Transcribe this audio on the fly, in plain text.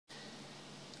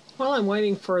While I'm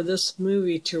waiting for this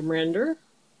movie to render,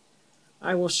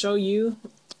 I will show you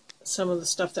some of the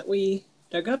stuff that we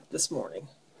dug up this morning.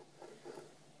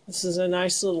 This is a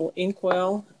nice little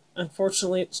inkwell.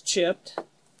 Unfortunately, it's chipped. It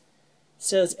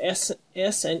says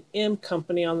S&M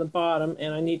Company on the bottom,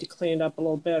 and I need to clean it up a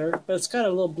little better. But it's got a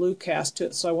little blue cast to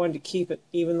it, so I wanted to keep it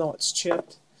even though it's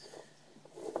chipped.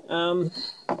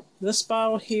 This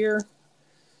bottle here,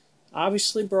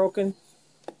 obviously broken,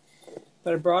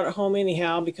 but I brought it home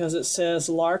anyhow because it says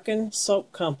Larkin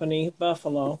Soap Company,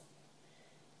 Buffalo.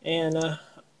 And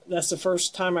that's the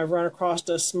first time I've run across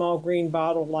a small green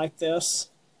bottle like this.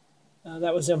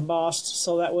 That was embossed,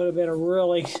 so that would have been a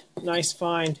really nice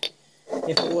find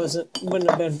if it wouldn't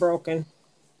have been broken.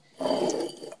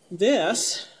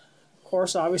 This, of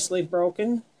course, obviously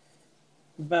broken,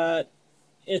 but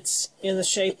it's in the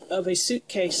shape of a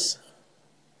suitcase.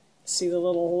 See the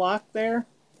little lock there?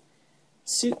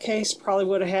 Suitcase probably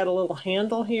would have had a little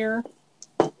handle here,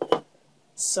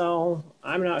 so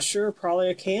I'm not sure. Probably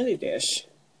a candy dish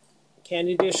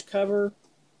cover,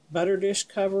 butter dish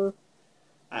cover.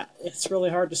 It's really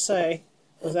hard to say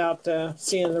without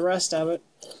seeing the rest of it,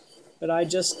 but I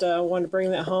just wanted to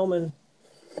bring that home and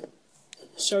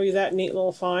show you that neat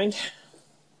little find.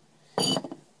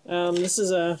 This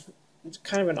is a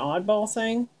kind of an oddball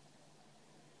thing.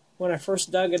 When I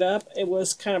first dug it up, it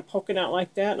was kind of poking out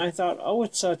like that, and I thought, oh,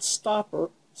 it's a stopper.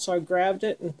 So I grabbed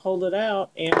it and pulled it out,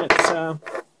 and it's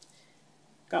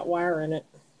got wire in it.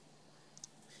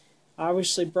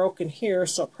 Obviously broken here,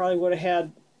 so it probably would have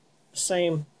had the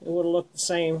same, it would have looked the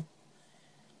same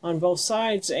on both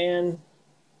sides, and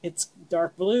it's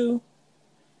dark blue.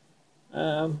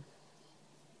 Some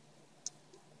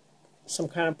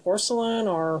kind of porcelain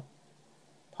or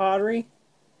pottery.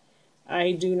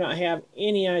 I do not have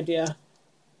any idea.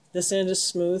 This end is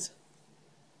smooth.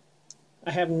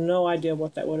 I have no idea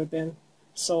what that would have been.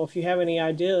 So if you have any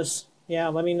ideas, yeah,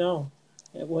 let me know.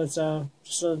 It was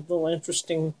just a little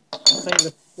interesting thing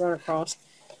to run across.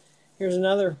 Here's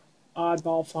another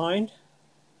oddball find.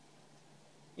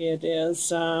 It is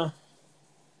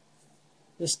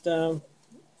just a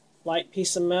light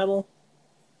piece of metal.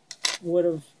 Would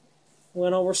have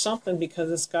went over something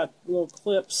because it's got little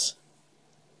clips.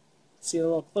 See a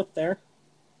little clip there,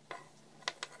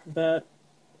 but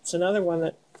it's another one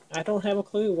that I don't have a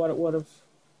clue what it was.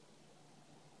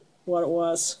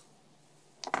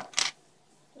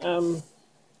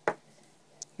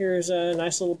 Here's a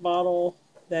nice little bottle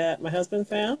that my husband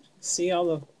found. See all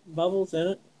the bubbles in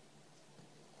it.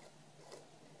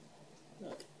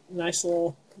 Nice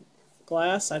little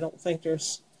glass. I don't think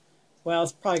there's, well,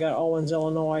 it's probably got Owens,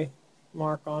 Illinois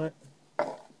mark on it.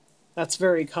 That's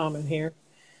very common here.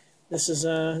 This is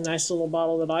a nice little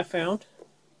bottle that I found.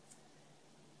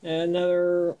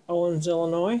 Another Owens,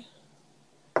 Illinois.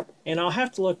 And I'll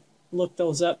have to look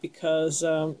those up because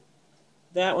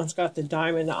that one's got the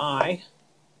diamond eye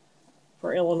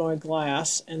for Illinois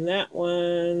glass. And that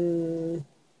one,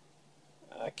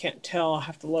 I can't tell. I'll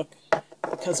have to look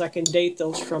because I can date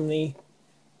those from the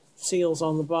seals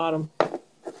on the bottom.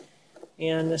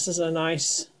 And this is a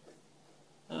nice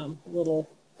little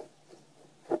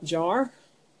jar.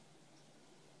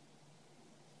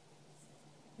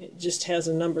 It just has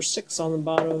a number 6 on the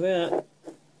bottom of it.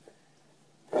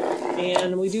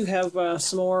 And we do have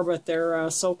some more, but they're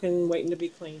soaking, waiting to be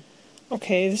cleaned.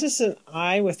 Okay, this is an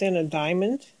eye within a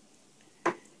diamond.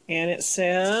 And it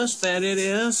says that it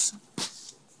is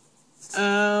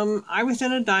eye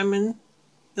within a diamond,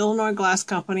 Illinois Glass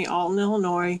Company, Alton,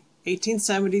 Illinois,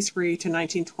 1873 to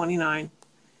 1929.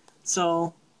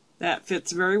 So that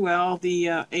fits very well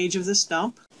the age of the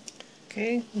stump.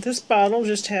 Okay, this bottle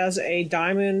just has a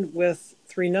diamond with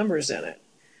 3 numbers in it.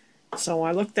 So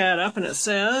I looked that up and it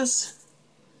says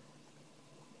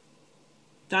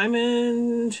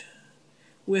diamond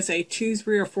with a 2,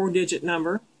 3, or 4-digit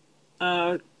number.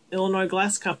 Illinois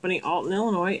Glass Company, Alton,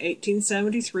 Illinois,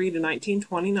 1873 to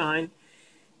 1929.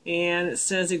 And it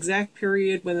says exact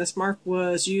period when this mark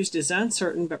was used is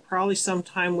uncertain, but probably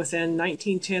sometime within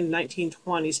 1910 to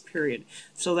 1920s period.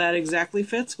 So that exactly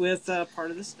fits with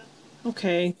part of the stuff.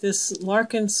 Okay, this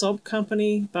Larkin Soap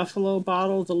Company Buffalo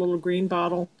bottle, the little green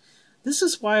bottle. This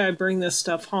is why I bring this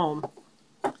stuff home.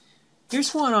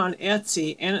 Here's one on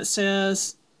Etsy, and it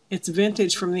says it's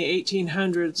vintage from the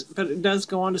 1800s, but it does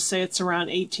go on to say it's around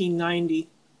 1890.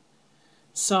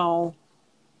 So,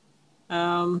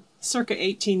 circa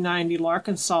 1890,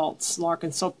 Larkin Salts,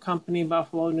 Larkin Soap Company,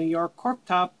 Buffalo, New York, cork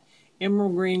top,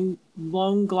 emerald green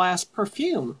blown glass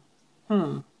perfume.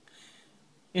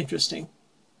 Interesting.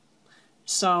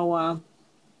 So,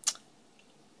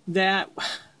 that,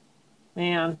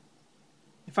 man,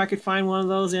 if I could find one of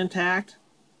those intact,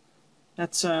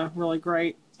 That's really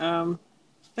great.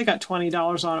 They got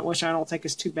 $20 on it, which I don't think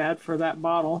is too bad for that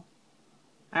bottle.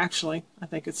 Actually, I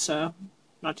think it's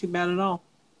not too bad at all.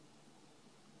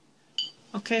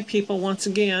 Okay, people, once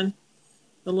again,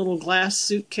 the little glass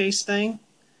suitcase thing.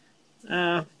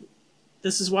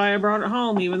 This is why I brought it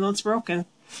home, even though it's broken.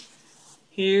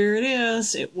 Here it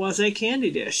is. It was a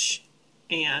candy dish.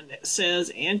 And it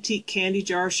says antique candy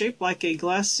jar shaped like a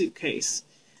glass suitcase.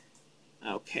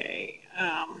 Okay,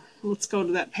 let's go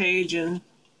to that page and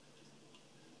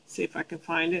see if I can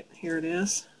find it. Here it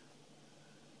is.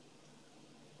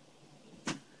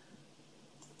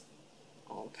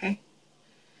 Okay.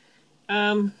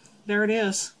 There it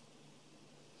is.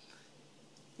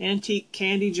 Antique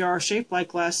candy jar shaped like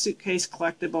glass suitcase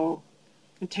collectible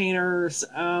containers.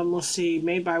 Let's see,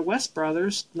 made by West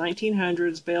Brothers,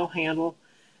 1900s, bale handle,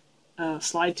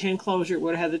 slide tin closure. It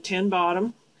would have had the tin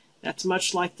bottom. That's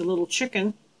much like the little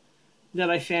chicken that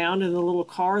I found and the little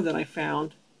car that I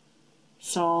found.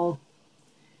 So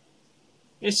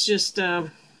it's just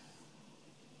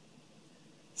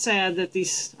sad that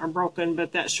these are broken,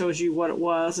 but that shows you what it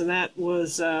was, and that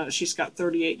was she's got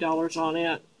 $38 on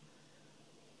it.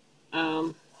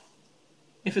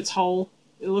 If it's whole,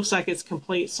 it looks like it's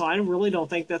complete, so I really don't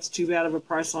think that's too bad of a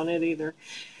price on it either.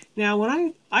 Now,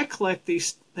 when I collect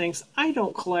these things, I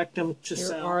don't collect them to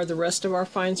sell. Here are the rest of our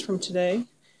finds from today.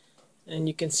 And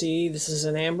you can see this is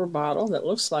an amber bottle that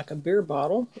looks like a beer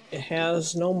bottle. It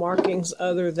has no markings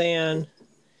other than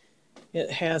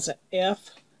it has an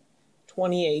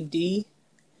F20AD.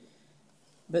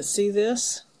 But see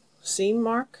this seam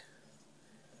mark?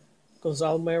 Goes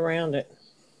all the way around it.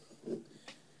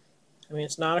 I mean,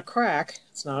 it's not a crack,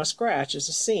 it's not a scratch, it's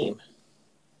a seam.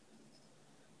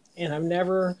 And I've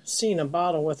never seen a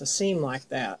bottle with a seam like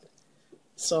that.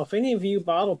 So if any of you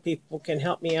bottle people can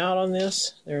help me out on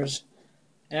this, there's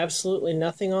absolutely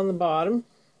nothing on the bottom.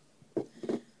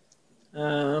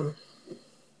 The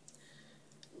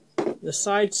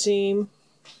side seam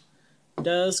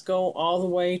does go all the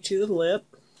way to the lip,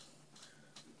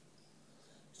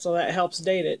 so that helps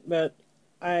date it, but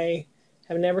I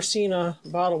have never seen a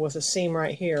bottle with a seam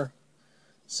right here.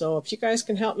 So if you guys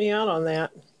can help me out on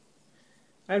that,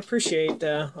 I'd appreciate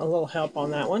a little help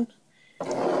on that one.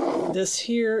 This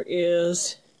here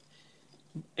is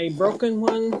a broken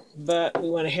one, but we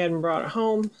went ahead and brought it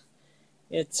home.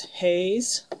 It's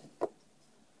Hayes,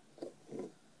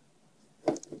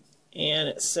 and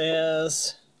it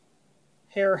says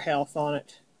hair health on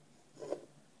it.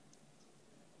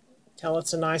 Tell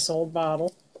it's a nice old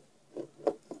bottle.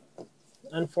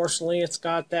 Unfortunately, it's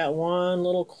got that one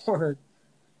little corner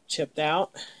chipped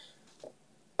out.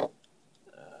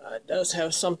 It does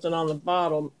have something on the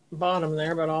bottom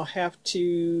there, but I'll have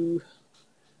to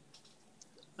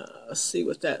see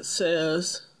what that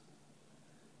says.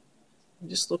 It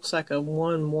just looks like a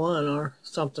 1-1 or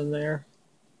something there.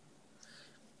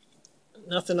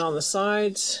 Nothing on the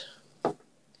sides.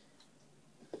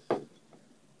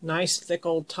 Nice thick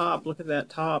old top. Look at that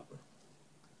top.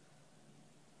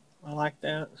 I like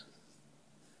that.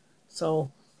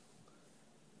 So,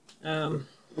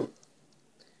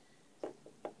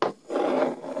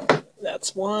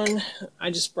 that's one. I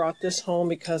just brought this home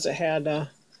because it had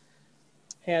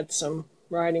some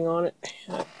writing on it.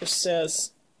 It just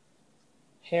says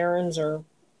herons or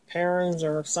parents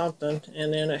or something,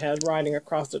 and then it had writing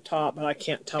across the top, but I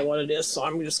can't tell what it is, so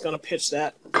I'm just going to pitch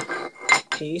that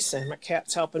piece, and my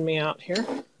cat's helping me out here.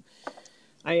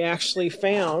 I actually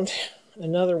found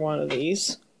another one of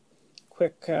these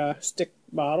quick stick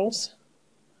bottles,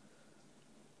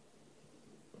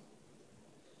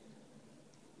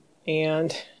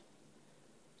 and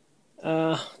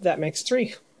that makes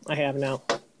 3 I have now,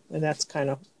 and that's kind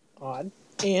of odd.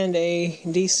 And a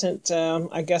decent,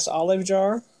 I guess, olive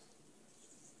jar.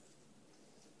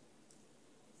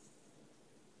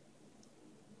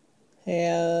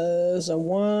 Has a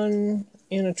 1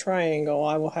 in a triangle.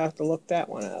 I will have to look that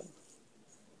one up.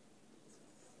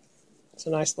 It's a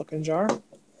nice looking jar.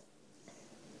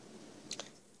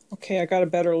 Okay, I got a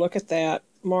better look at that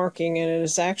marking, and it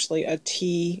is actually a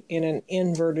T in an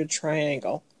inverted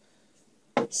triangle.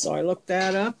 So I looked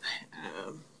that up.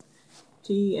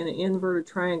 T in an inverted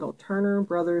triangle. Turner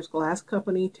Brothers Glass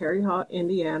Company, Terre Haute,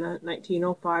 Indiana,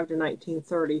 1905 to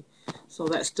 1930. So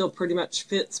that still pretty much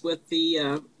fits with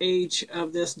the age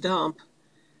of this dump.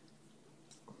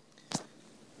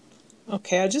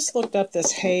 Okay, I just looked up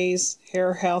this Hayes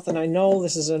Hair Health, and I know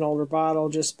this is an older bottle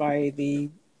just by the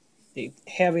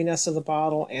heaviness of the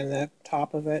bottle and the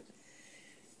top of it.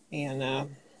 And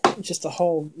just the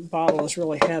whole bottle is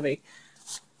really heavy.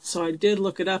 So I did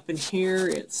look it up, and here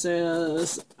it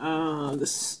says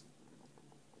this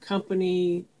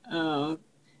company, it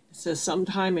says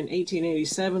sometime in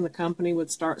 1887 the company would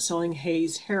start selling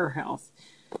Hayes Hair Health.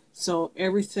 So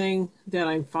everything that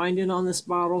I'm finding on this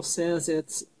bottle says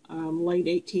it's late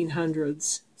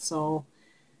 1800s. So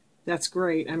that's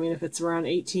great. I mean, if it's around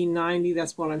 1890,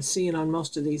 that's what I'm seeing on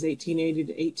most of these, 1880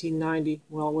 to 1890.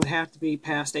 Well, it would have to be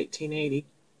past 1880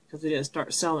 because they didn't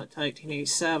start selling it until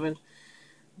 1887.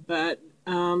 But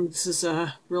this is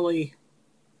a really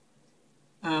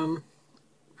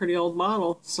pretty old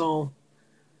bottle, so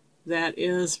that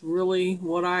is really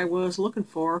what I was looking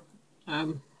for.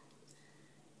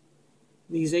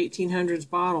 These 1800s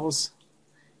bottles,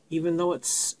 even though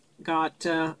it's got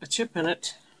a chip in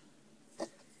it,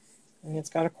 and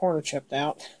it's got a corner chipped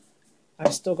out,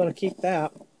 I'm still going to keep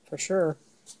that for sure,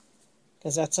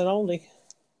 because that's an oldie.